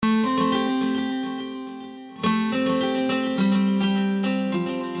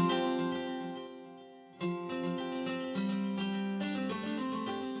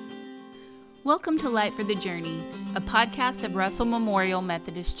Welcome to Light for the Journey, a podcast of Russell Memorial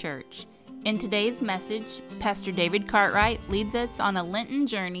Methodist Church. In today's message, Pastor David Cartwright leads us on a Lenten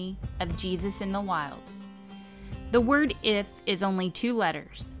journey of Jesus in the wild. The word if is only 2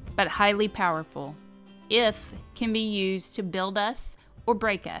 letters, but highly powerful. If can be used to build us or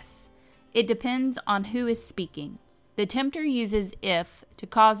break us. It depends on who is speaking. The tempter uses if to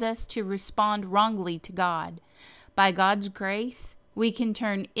cause us to respond wrongly to God. By God's grace, we can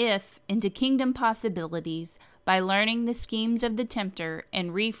turn if into kingdom possibilities by learning the schemes of the tempter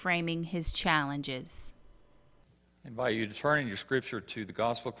and reframing his challenges. I invite you to turn in your scripture to the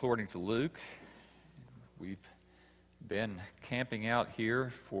Gospel according to Luke. We've been camping out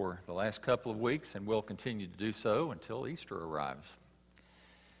here for the last couple of weeks, and we'll continue to do so until Easter arrives.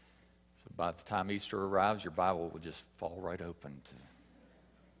 So by the time Easter arrives, your Bible will just fall right open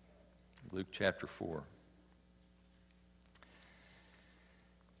to Luke chapter 4.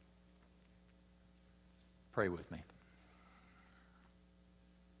 Pray with me.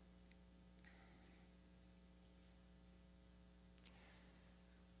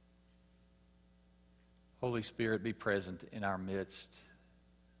 Holy Spirit, be present in our midst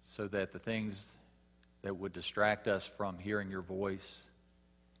so that the things that would distract us from hearing your voice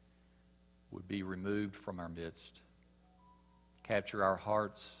would be removed from our midst. Capture our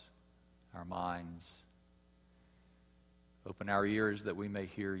hearts, our minds. Open our ears that we may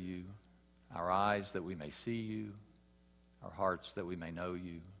hear you, our eyes that we may see you, our hearts that we may know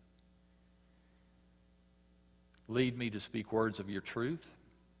you. Lead me to speak words of your truth,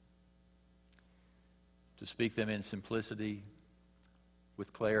 to speak them in simplicity,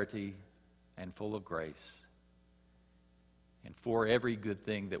 with clarity, and full of grace. And for every good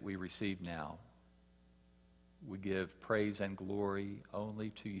thing that we receive now, we give praise and glory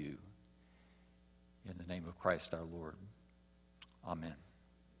only to you. In the name of Christ our Lord. Amen.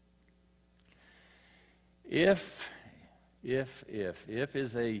 If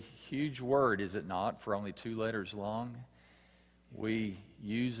is a huge word, is it not, for only 2 letters long? We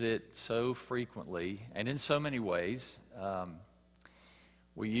use it so frequently and in so many ways.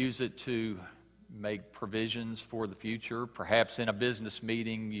 We use it to make provisions for the future. Perhaps in a business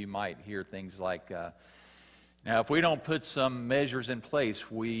meeting you might hear things like, now if we don't put some measures in place,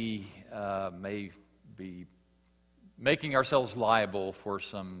 we may be making ourselves liable for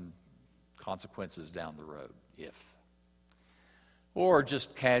some consequences down the road, if. Or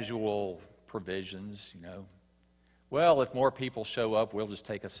just casual provisions, Well, if more people show up, we'll just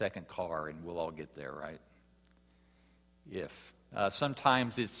take a second car and we'll all get there, right? If.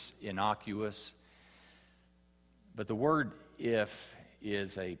 Sometimes it's innocuous, but the word if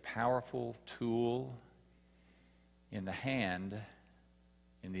is a powerful tool in the hand,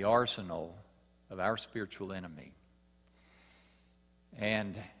 in the arsenal of our spiritual enemy.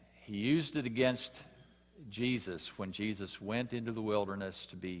 And he used it against Jesus when Jesus went into the wilderness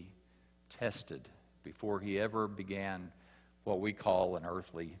to be tested before he ever began what we call an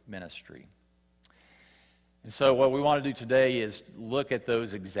earthly ministry. And so what we want to do today is look at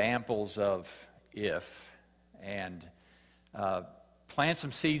those examples of if and plant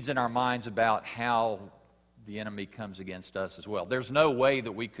some seeds in our minds about how the enemy comes against us as well. There's no way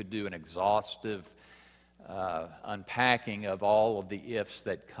that we could do an exhaustive unpacking of all of the ifs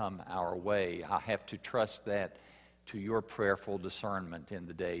that come our way. I have to trust that to your prayerful discernment in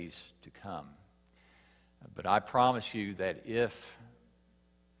the days to come. But I promise you that if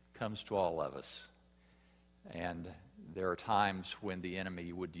comes to all of us, and there are times when the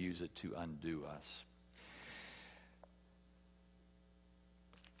enemy would use it to undo us.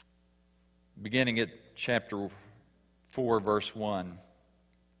 Beginning at chapter 4, verse 1.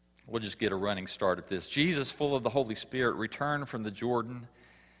 We'll just get a running start at this. Jesus, full of the Holy Spirit, returned from the Jordan,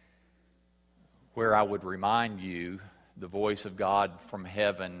 where I would remind you, the voice of God from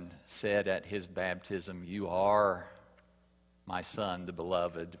heaven said at his baptism, "You are my Son, the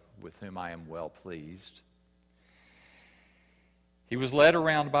beloved, with whom I am well pleased." He was led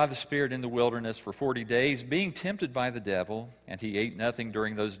around by the Spirit in the wilderness for 40 days, being tempted by the devil, and he ate nothing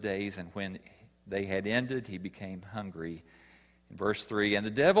during those days, and when they had ended, he became hungry. In verse 3, and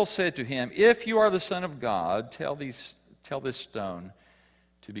the devil said to him, "If you are the Son of God, tell this stone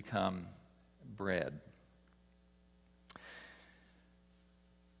to become bread."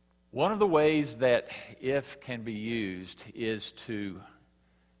 One of the ways that if can be used is to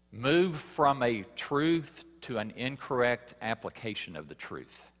move from a truth to an incorrect application of the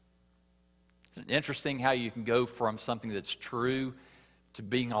truth. It's interesting how you can go from something that's true to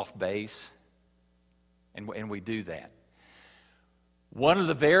being off base, and we do that. One of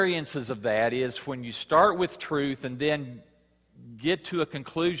the variances of that is when you start with truth and then get to a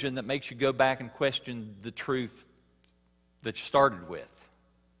conclusion that makes you go back and question the truth that you started with.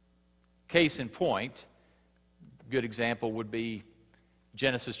 Case in point, a good example would be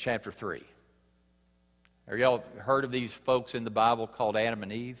Genesis chapter 3. Have y'all heard of these folks in the Bible called Adam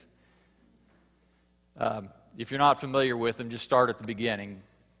and Eve? If you're not familiar with them, just start at the beginning.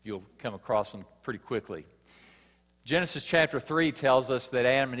 You'll come across them pretty quickly. Genesis chapter 3 tells us that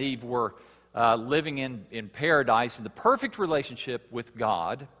Adam and Eve were living in paradise in the perfect relationship with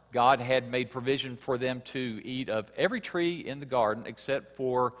God. God had made provision for them to eat of every tree in the garden except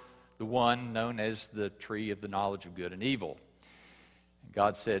for the one known as the tree of the knowledge of good and evil. And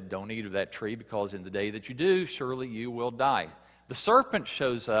God said, don't eat of that tree because in the day that you do, surely you will die. The serpent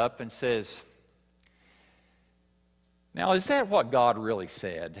shows up and says, now is that what God really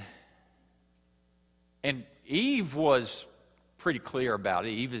said? And Eve was pretty clear about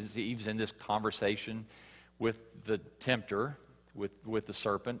it. Eve's in this conversation with the tempter, with the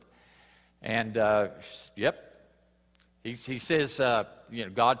serpent. And, yep, he says,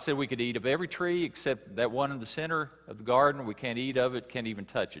 God said we could eat of every tree except that one in the center of the garden. We can't eat of it, can't even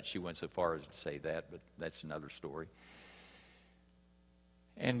touch it. She went so far as to say that, but that's another story.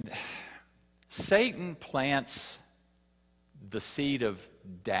 And Satan plants the seed of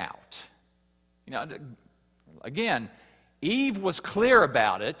doubt. Again, Eve was clear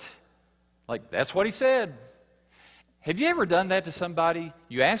about it. Like, that's what he said. Have you ever done that to somebody?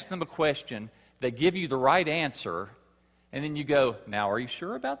 You ask them a question, they give you the right answer, and then you go, now, are you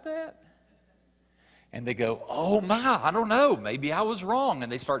sure about that? And they go, oh my, I don't know, maybe I was wrong,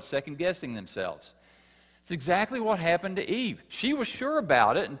 and they start second-guessing themselves. It's exactly what happened to Eve. She was sure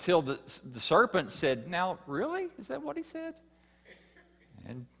about it until the serpent said, now, really? Is that what he said?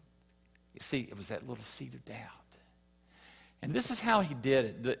 And you see, it was that little seed of doubt. And this is how he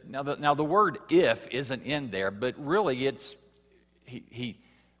did it. Now the word if isn't in there, but really it's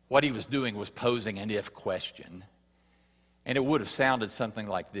what he was doing was posing an if question. And it would have sounded something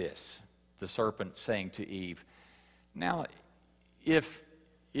like this, the serpent saying to Eve, now, if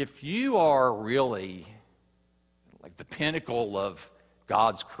you are really like the pinnacle of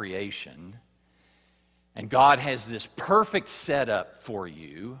God's creation, and God has this perfect setup for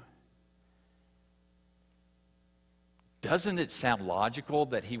you, doesn't it sound logical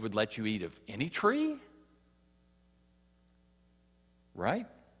that he would let you eat of any tree? Right?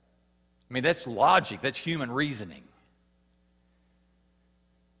 I mean, that's logic. That's human reasoning.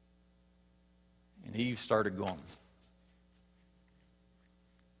 And Eve started going,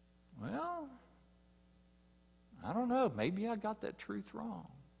 well, I don't know. Maybe I got that truth wrong.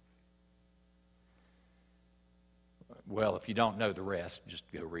 Well, if you don't know the rest, just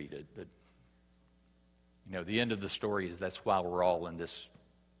go read it. But the end of the story is that's why we're all in this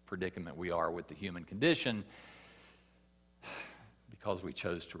predicament we are with the human condition, because we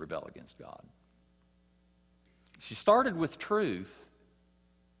chose to rebel against God. She started with truth,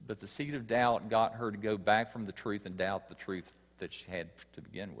 but the seed of doubt got her to go back from the truth and doubt the truth that she had to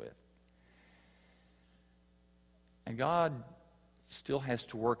begin with. And God still has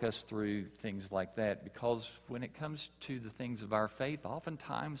to work us through things like that, because when it comes to the things of our faith,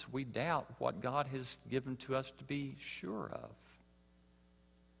 oftentimes we doubt what God has given to us to be sure of.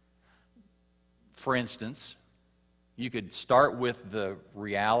 For instance, you could start with the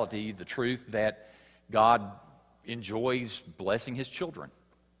reality, the truth that God enjoys blessing His children.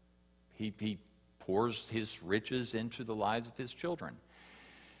 He pours His riches into the lives of His children.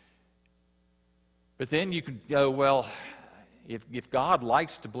 But then you could go, well, if God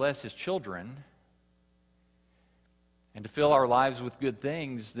likes to bless His children and to fill our lives with good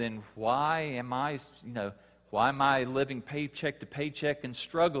things, then why am I living paycheck to paycheck and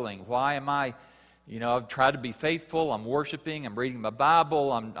struggling? Why am I, I've tried to be faithful, I'm worshiping, I'm reading my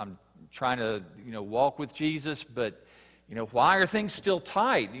Bible, I'm trying to, walk with Jesus, but, why are things still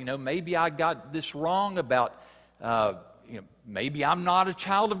tight? Maybe I got this wrong about, maybe I'm not a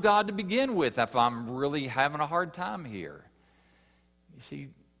child of God to begin with if I'm really having a hard time here. You see,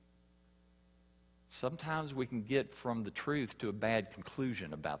 sometimes we can get from the truth to a bad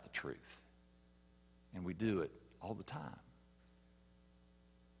conclusion about the truth. And we do it all the time.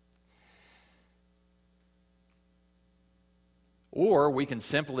 Or we can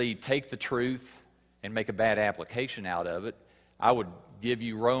simply take the truth and make a bad application out of it. I would give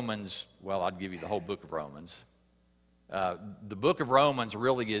you I'd give you the whole book of Romans. The book of Romans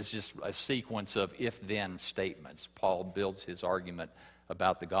really is just a sequence of if-then statements. Paul builds his argument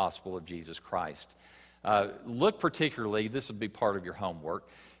about the gospel of Jesus Christ. Look particularly, this will be part of your homework.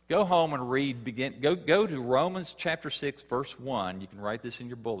 Go home and read, go to Romans chapter 6, verse 1. You can write this in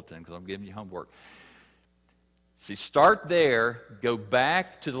your bulletin because I'm giving you homework. See, start there, go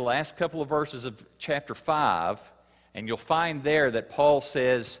back to the last couple of verses of chapter 5, and you'll find there that Paul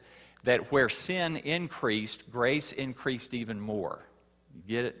says that where sin increased, grace increased even more. You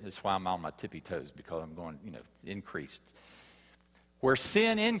get it? That's why I'm on my tippy toes, because I'm going, increased. Where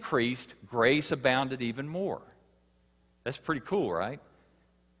sin increased, grace abounded even more. That's pretty cool, right?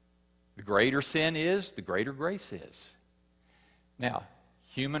 The greater sin is, the greater grace is. Now,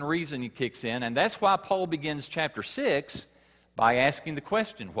 human reason kicks in, and that's why Paul begins chapter 6 by asking the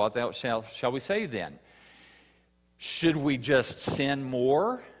question, what shall we say then? Should we just sin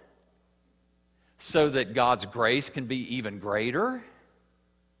more so that God's grace can be even greater?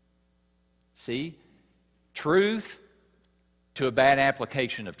 See? Truth to a bad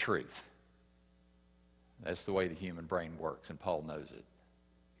application of truth. That's the way the human brain works, and Paul knows it.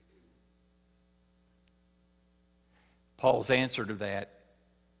 Paul's answer to that,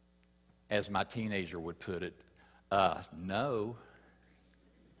 as my teenager would put it, no.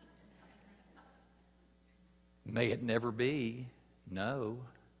 May it never be. No.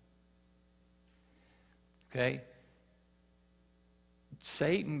 Okay?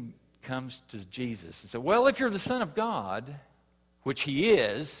 Satan comes to Jesus and says, well, if you're the Son of God, which he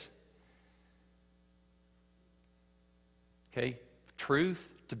is, okay,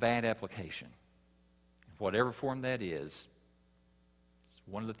 truth to bad application, whatever form that is, it's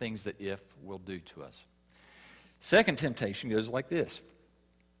one of the things that if will do to us. Second temptation goes like this,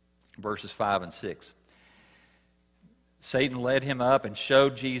 verses 5 and 6. Satan led him up and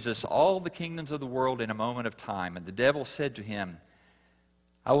showed Jesus all the kingdoms of the world in a moment of time. And the devil said to him,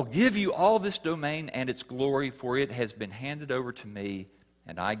 I will give you all this domain and its glory, for it has been handed over to me,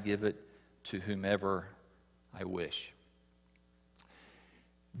 and I give it to whomever I wish.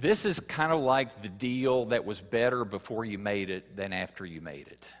 This is kind of like the deal that was better before you made it than after you made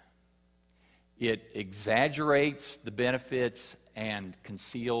it. It exaggerates the benefits and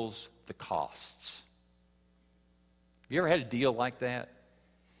conceals the costs. Have you ever had a deal like that?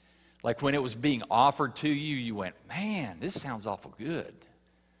 Like when it was being offered to you, you went, man, this sounds awful good.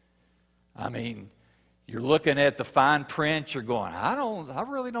 I mean, you're looking at the fine print, you're going, I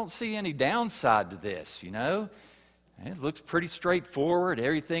really don't see any downside to this, It looks pretty straightforward,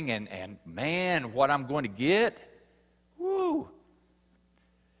 everything, and man, what I'm going to get, woo,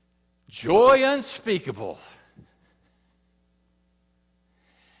 joy unspeakable.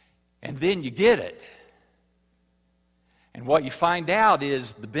 And then you get it. And what you find out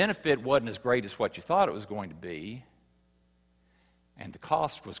is the benefit wasn't as great as what you thought it was going to be, and the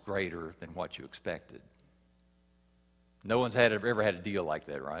cost was greater than what you expected. No one's ever had a deal like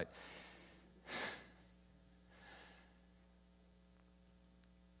that, right?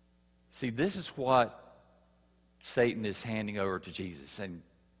 See, this is what Satan is handing over to Jesus. And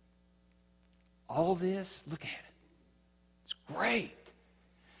all this, look at it. It's great.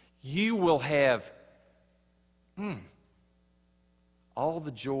 You will have all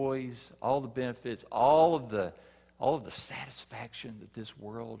the joys, all the benefits, all of the satisfaction that this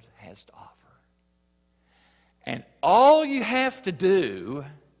world has to offer. And all you have to do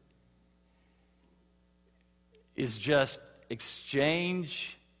is just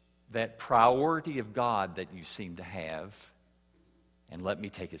exchange that priority of God that you seem to have and let me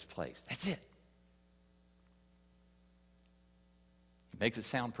take his place. That's it. It makes it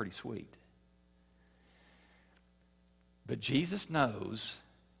sound pretty sweet. But Jesus knows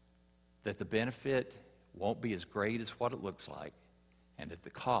that the benefit won't be as great as what it looks like, and that the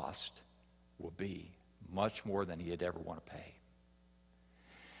cost will be much more than he'd ever want to pay.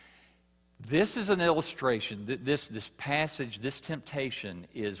 This is an illustration. This passage, this temptation,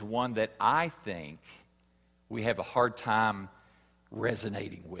 is one that I think we have a hard time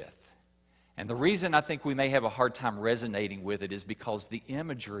resonating with. And the reason I think we may have a hard time resonating with it is because the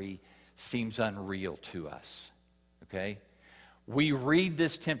imagery seems unreal to us. Okay? We read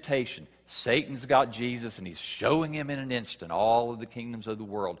this temptation. Satan's got Jesus, and he's showing him in an instant all of the kingdoms of the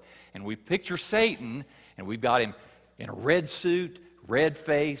world. And we picture Satan, and we've got him in a red suit, red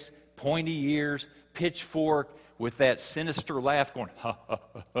face, pointy ears, pitchfork, with that sinister laugh going, ha, ha,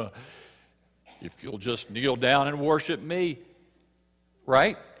 ha, ha. If you'll just kneel down and worship me.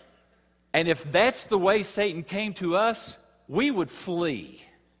 Right? And if that's the way Satan came to us, we would flee.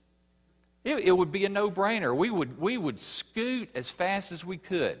 It would be a no-brainer. We would scoot as fast as we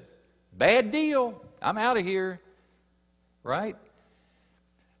could. Bad deal. I'm out of here. Right?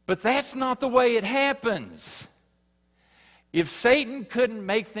 But that's not the way it happens. If Satan couldn't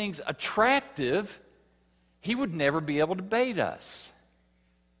make things attractive, he would never be able to bait us.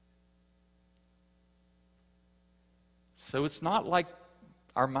 So it's not like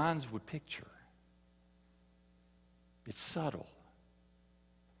our minds would picture. It's subtle.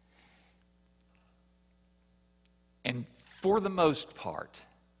 And for the most part,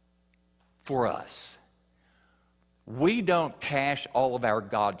 for us, we don't cash all of our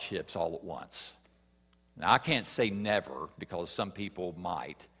God chips all at once. Now, I can't say never, because some people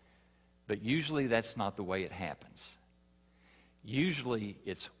might, but usually that's not the way it happens. Usually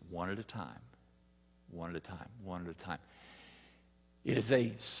it's one at a time, one at a time, one at a time. It is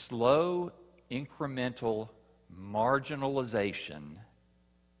a slow, incremental marginalization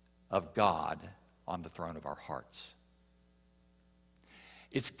of God on the throne of our hearts.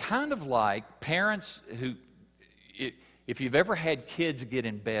 It's kind of like parents who, if you've ever had kids get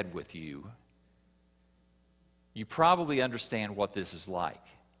in bed with you, you probably understand what this is like.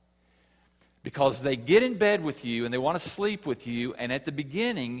 Because they get in bed with you and they want to sleep with you, and at the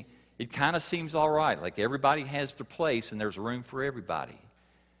beginning, it kind of seems all right. Like everybody has their place and there's room for everybody.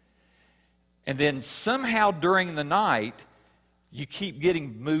 And then somehow during the night, you keep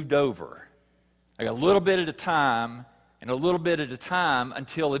getting moved over. Like a little bit at a time and a little bit at a time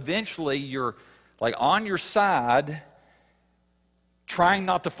until eventually you're like on your side trying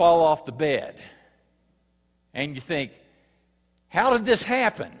not to fall off the bed. And you think, how did this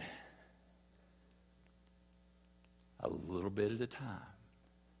happen? A little bit at a time.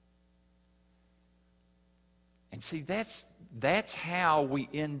 And see, that's how we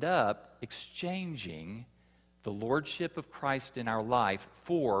end up exchanging the lordship of Christ in our life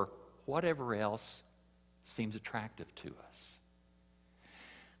for whatever else seems attractive to us.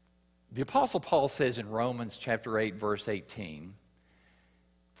 The Apostle Paul says in Romans chapter 8, verse 18,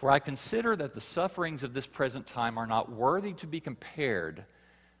 "For I consider that the sufferings of this present time are not worthy to be compared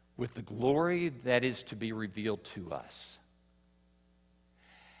with the glory that is to be revealed to us."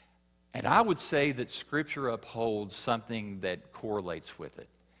 And I would say that Scripture upholds something that correlates with it.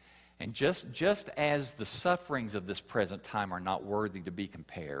 And just as the sufferings of this present time are not worthy to be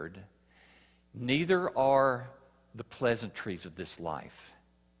compared, neither are the pleasantries of this life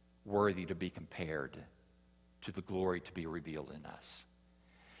worthy to be compared to the glory to be revealed in us.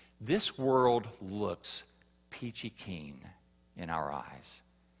 This world looks peachy keen in our eyes.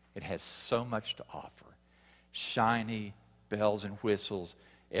 It has so much to offer. Shiny, bells and whistles,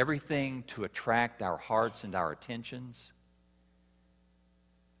 everything to attract our hearts and our attentions.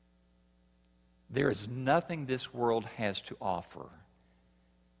 There is nothing this world has to offer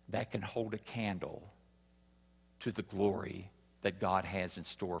that can hold a candle to the glory that God has in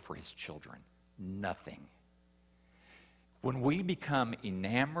store for His children. Nothing. When we become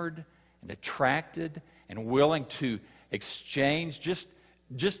enamored and attracted and willing to exchange, just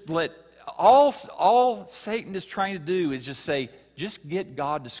let all Satan is trying to do is just say, just get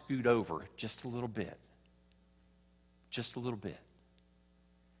God to scoot over just a little bit. Just a little bit.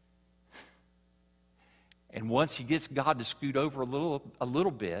 And once he gets God to scoot over a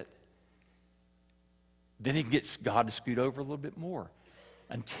little bit, then he gets God to scoot over a little bit more,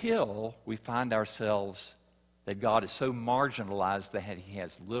 until we find ourselves that God is so marginalized that He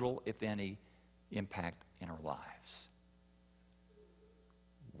has little, if any, impact in our lives.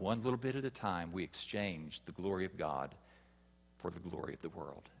 One little bit at a time, we exchange the glory of God for the glory of the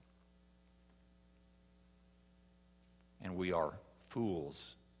world. And we are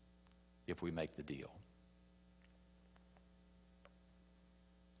fools if we make the deal.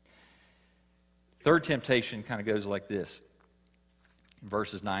 Third temptation kind of goes like this. In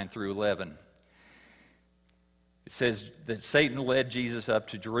verses 9 through 11. It says that Satan led Jesus up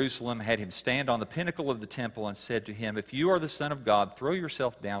to Jerusalem, had him stand on the pinnacle of the temple, and said to him, "If you are the Son of God, throw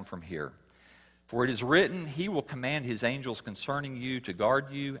yourself down from here. For it is written, He will command His angels concerning you to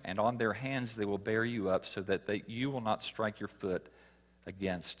guard you, and on their hands they will bear you up, so that you will not strike your foot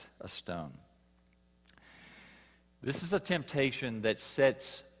against a stone." This is a temptation that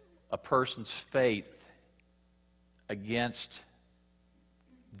sets a person's faith against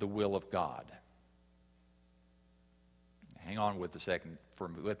the will of God. Hang on with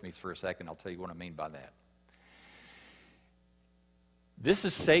me for a second. I'll tell you what I mean by that. This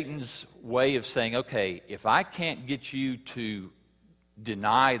is Satan's way of saying, okay, if I can't get you to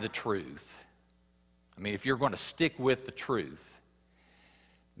deny the truth, I mean, if you're going to stick with the truth,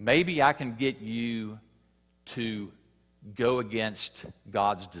 maybe I can get you to go against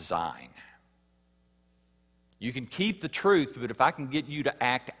God's design. You can keep the truth, but if I can get you to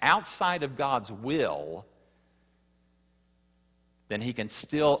act outside of God's will, then He can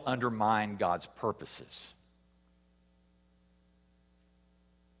still undermine God's purposes.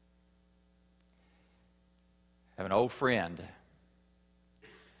 I have an old friend.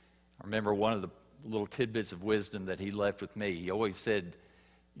 I remember one of the little tidbits of wisdom that he left with me. He always said,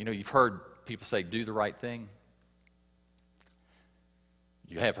 you know, you've heard people say, do the right thing.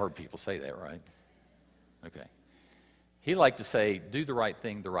 You have heard people say that, right? Okay. He liked to say, do the right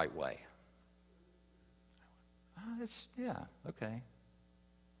thing the right way. Yeah, okay.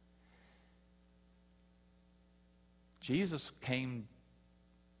 Jesus came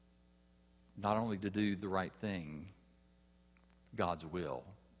not only to do the right thing, God's will,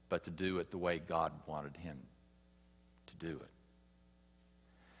 but to do it the way God wanted him to do it.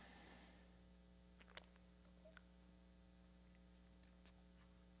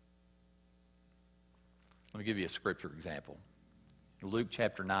 Let me give you a scripture example. Luke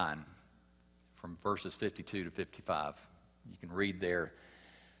chapter 9, from verses 52 to 55. You can read there.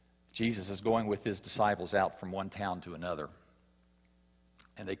 Jesus is going with his disciples out from one town to another.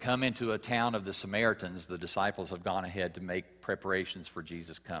 And they come into a town of the Samaritans. The disciples have gone ahead to make preparations for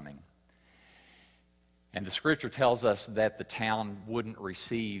Jesus' coming. And the scripture tells us that the town wouldn't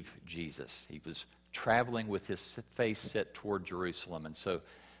receive Jesus. He was traveling with his face set toward Jerusalem. And so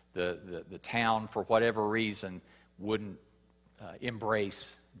the town, for whatever reason, wouldn't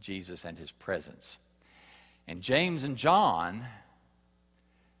embrace Jesus and his presence. And James and John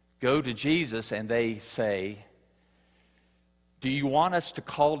go to Jesus and they say, do you want us to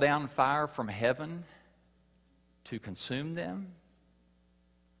call down fire from heaven to consume them?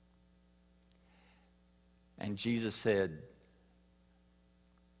 And Jesus said,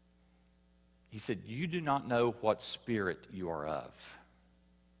 you do not know what spirit you are of.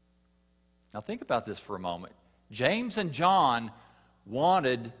 Now think about this for a moment. James and John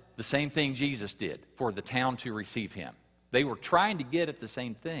wanted the same thing Jesus did, for the town to receive him. They were trying to get at the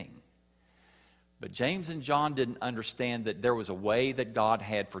same thing. But James and John didn't understand that there was a way that God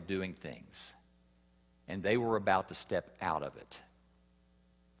had for doing things, and they were about to step out of it.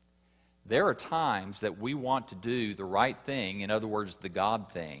 There are times that we want to do the right thing, in other words, the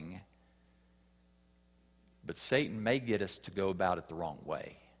God thing, but Satan may get us to go about it the wrong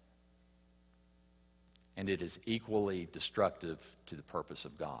way. And it is equally destructive to the purpose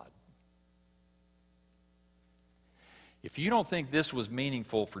of God. If you don't think this was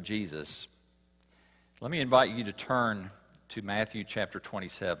meaningful for Jesus, let me invite you to turn to Matthew chapter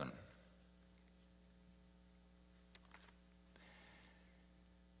 27.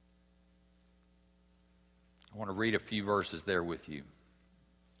 I want to read a few verses there with you.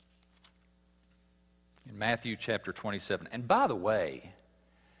 In Matthew chapter 27. And by the way,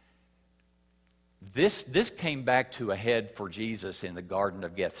 this came back to a head for Jesus in the Garden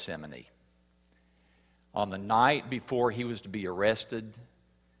of Gethsemane. On the night before he was to be arrested,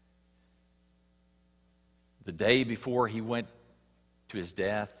 the day before he went to his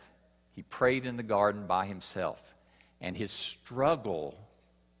death, he prayed in the garden by himself. And his struggle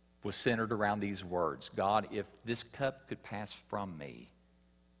was centered around these words: God, if this cup could pass from me,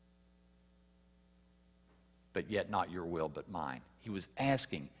 but yet not your will but mine. He was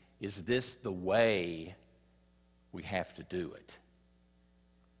asking, is this the way we have to do it?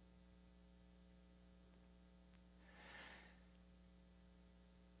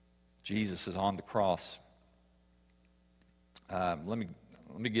 Jesus is on the cross. Let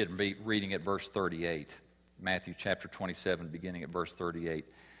me get reading at verse 38. Matthew chapter 27, beginning at verse 38.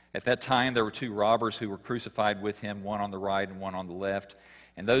 At that time there were two robbers who were crucified with him, one on the right and one on the left.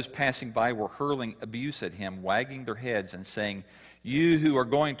 And those passing by were hurling abuse at him, wagging their heads and saying, you who are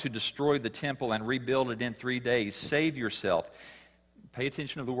going to destroy the temple and rebuild it in 3 days, save yourself. Pay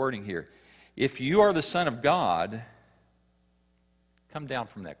attention to the wording here. If you are the Son of God, come down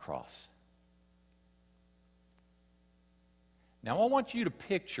from that cross. Now I want you to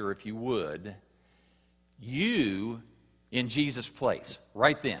picture, if you would, you in Jesus' place,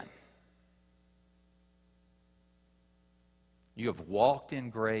 right then. You have walked in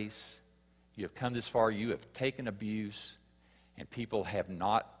grace. You have come this far. You have taken abuse. And people have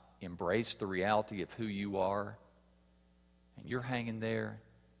not embraced the reality of who you are. And you're hanging there.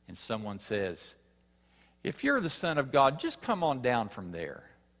 And someone says, if you're the Son of God, just come on down from there.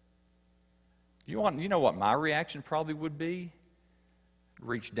 You know what my reaction probably would be?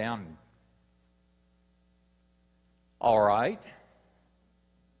 Reach down and, all right,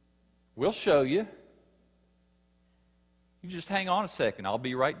 we'll show you. You just hang on a second. I'll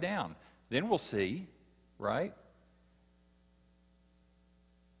be right down. Then we'll see, right?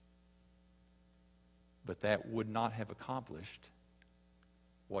 But that would not have accomplished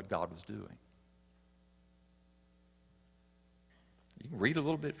what God was doing. You can read a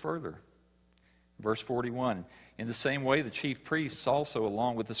little bit further. Verse 41, in the same way the chief priests also,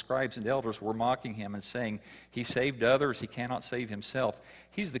 along with the scribes and elders, were mocking him and saying, he saved others, he cannot save himself.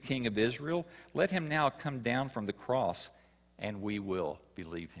 He's the King of Israel. Let him now come down from the cross, and we will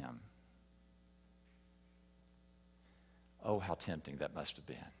believe him. Oh, how tempting that must have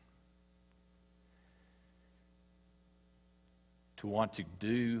been. To want to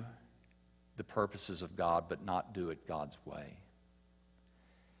do the purposes of God, but not do it God's way.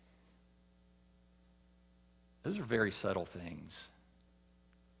 Those are very subtle things.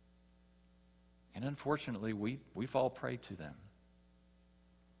 And unfortunately, we fall prey to them.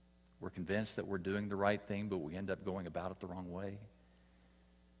 We're convinced that we're doing the right thing, but we end up going about it the wrong way.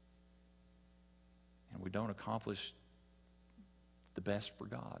 And we don't accomplish the best for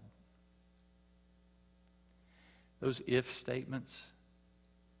God. Those if statements,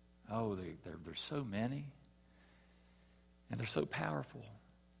 oh, there's so many. And they're so powerful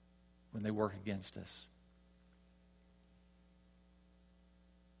when they work against us.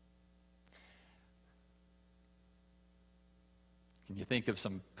 Can you think of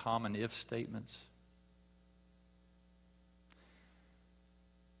some common if statements?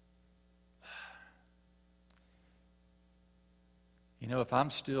 You know, if I'm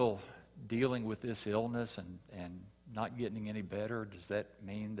still dealing with this illness and not getting any better, does that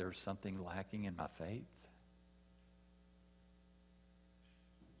mean there's something lacking in my faith?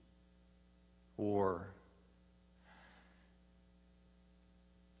 Or,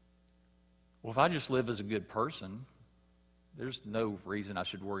 well, if I just live as a good person, there's no reason I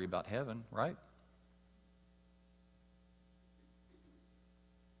should worry about heaven, right?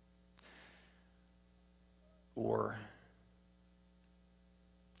 Or,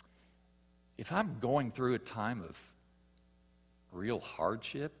 if I'm going through a time of real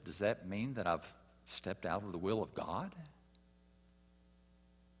hardship, does that mean that I've stepped out of the will of God?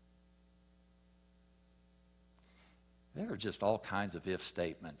 There are just all kinds of if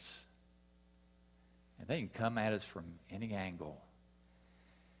statements. And they can come at us from any angle.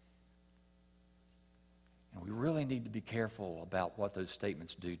 And we really need to be careful about what those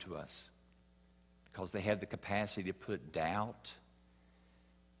statements do to us, because they have the capacity to put doubt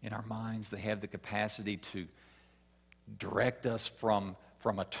in our minds. They have the capacity to direct us from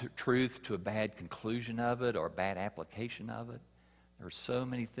a truth to a bad conclusion of it or a bad application of it. There are so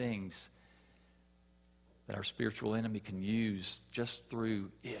many things that our spiritual enemy can use just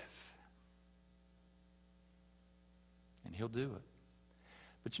through if. And he'll do it.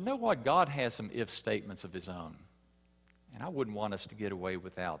 But you know what? God has some if statements of his own. And I wouldn't want us to get away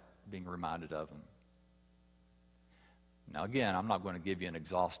without being reminded of them. Now again, I'm not going to give you an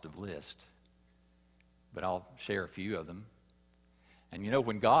exhaustive list, but I'll share a few of them. And you know,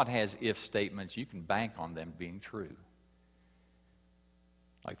 when God has if statements, you can bank on them being true.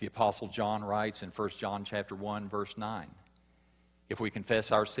 Like the Apostle John writes in 1 John chapter 1, verse 9. If we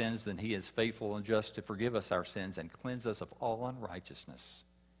confess our sins, then he is faithful and just to forgive us our sins and cleanse us of all unrighteousness.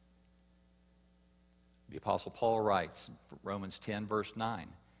 The Apostle Paul writes in Romans 10, verse 9.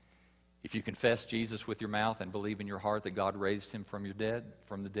 If you confess Jesus with your mouth and believe in your heart that God raised him from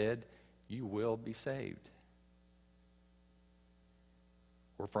the dead, you will be saved.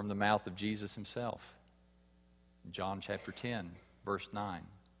 Or from the mouth of Jesus himself. John chapter 10, verse 9.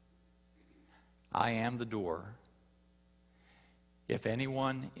 I am the door. If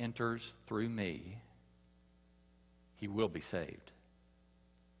anyone enters through me, he will be saved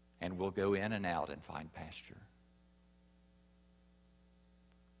and will go in and out and find pasture.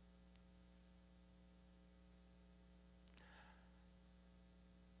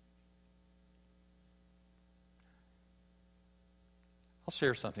 I'll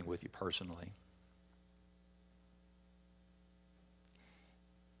share something with you personally.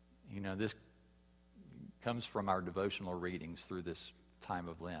 You know, this comes from our devotional readings through this time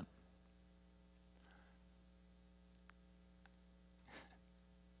of Lent.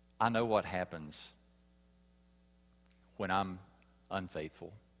 I know what happens when I'm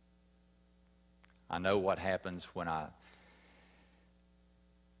unfaithful. I know what happens when I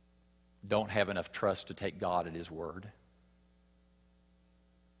don't have enough trust to take God at his word.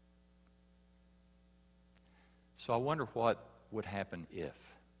 So I wonder what would happen if.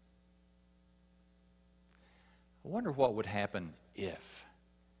 I wonder what would happen if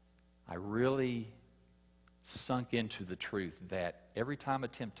I really sunk into the truth that every time a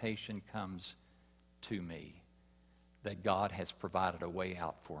temptation comes to me, that God has provided a way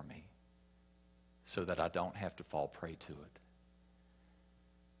out for me so that I don't have to fall prey to it.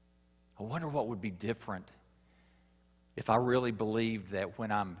 I wonder what would be different if I really believed that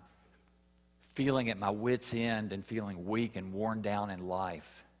when I'm feeling at my wit's end and feeling weak and worn down in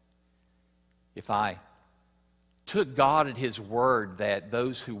life, if I took God at his word that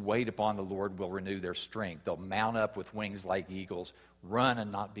those who wait upon the Lord will renew their strength. They'll mount up with wings like eagles, run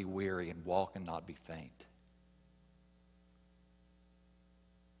and not be weary, and walk and not be faint.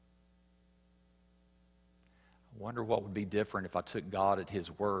 I wonder what would be different if I took God at His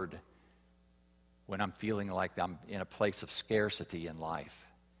word when I'm feeling like I'm in a place of scarcity in life.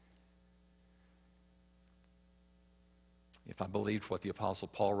 If I believed what the Apostle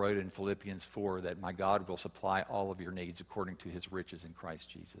Paul wrote in Philippians 4, that my God will supply all of your needs according to His riches in Christ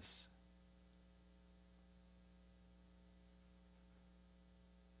Jesus.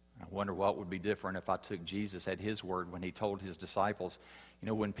 I wonder what would be different if I took Jesus at His word when He told His disciples, you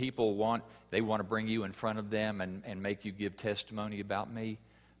know, when people want to bring you in front of them and make you give testimony about me,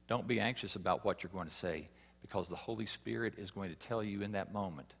 don't be anxious about what you're going to say, because the Holy Spirit is going to tell you in that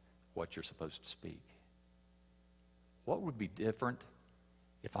moment what you're supposed to speak. What would be different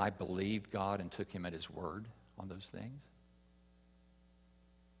if I believed God and took Him at His word on those things?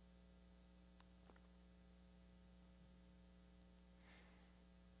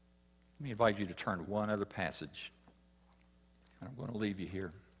 Let me invite you to turn to one other passage. I'm going to leave you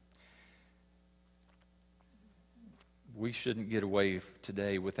here. We shouldn't get away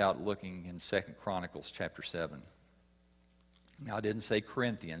today without looking in 2 Chronicles chapter 7. Now, I didn't say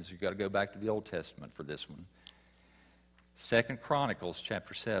Corinthians. You've got to go back to the Old Testament for this one. 2 Chronicles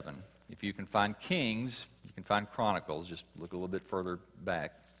chapter 7. If you can find Kings, you can find Chronicles. Just look a little bit further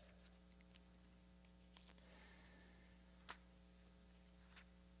back.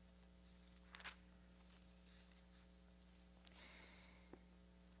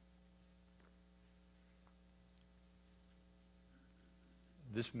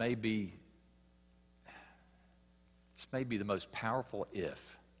 This may be the most powerful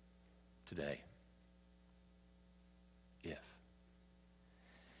if today. If.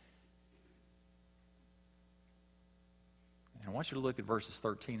 And I want you to look at verses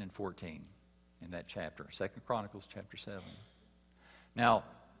 13 and 14 in that chapter, 2 Chronicles chapter 7. Now,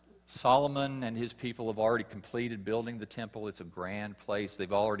 Solomon and his people have already completed building the temple. It's a grand place.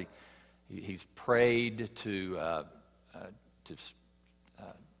 He's prayed to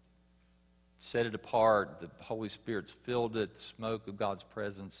set it apart. The Holy Spirit's filled it, the smoke of God's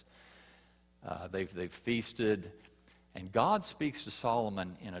presence. They've feasted. And God speaks to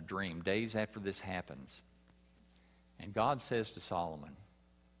Solomon in a dream days after this happens. And God says to Solomon,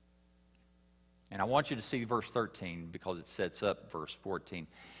 and I want you to see verse 13 because it sets up verse 14.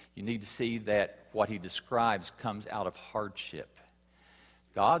 You need to see that what he describes comes out of hardship.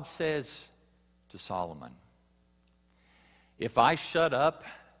 God says to Solomon, if I shut up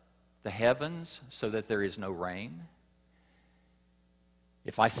the heavens so that there is no rain,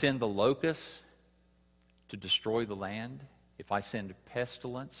 if I send the locusts to destroy the land, if I send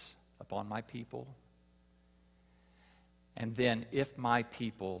pestilence upon my people, and then if my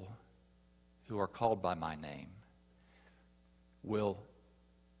people who are called by my name will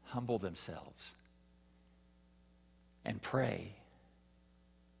humble themselves and pray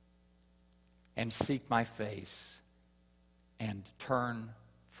and seek my face and turn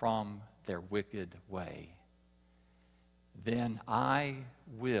from their wicked way, then I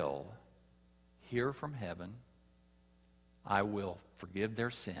will hear from heaven, I will forgive their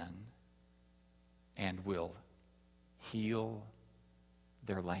sin, and will heal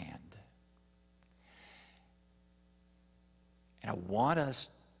their land. And I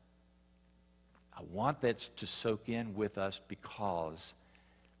want that to soak in with us, because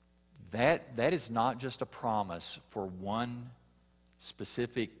that is not just a promise for one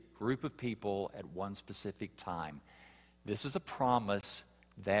specific group of people at one specific time. This is a promise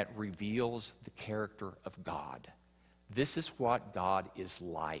that reveals the character of God. This is what God is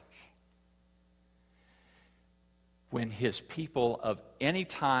like. When His people of any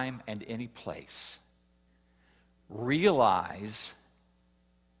time and any place realize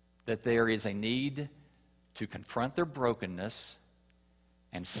that there is a need to confront their brokenness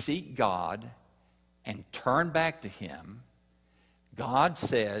and seek God and turn back to Him, God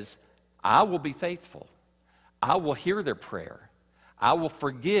says, I will be faithful. I will hear their prayer. I will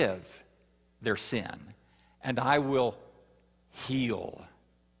forgive their sin. And I will heal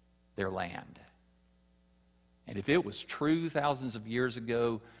their land. And if it was true thousands of years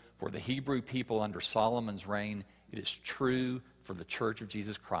ago for the Hebrew people under Solomon's reign, it is true for the Church of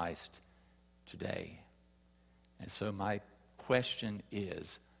Jesus Christ today. And so my question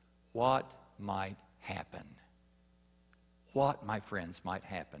is, what might happen? What, my friends, might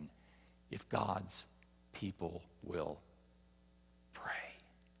happen if God's people will pray?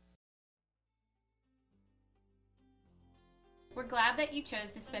 We're glad that you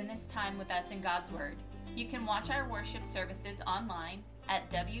chose to spend this time with us in God's Word. You can watch our worship services online at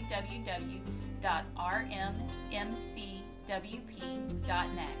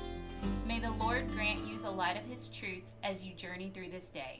www.rmmcwp.net. May the Lord grant you the light of His truth as you journey through this day.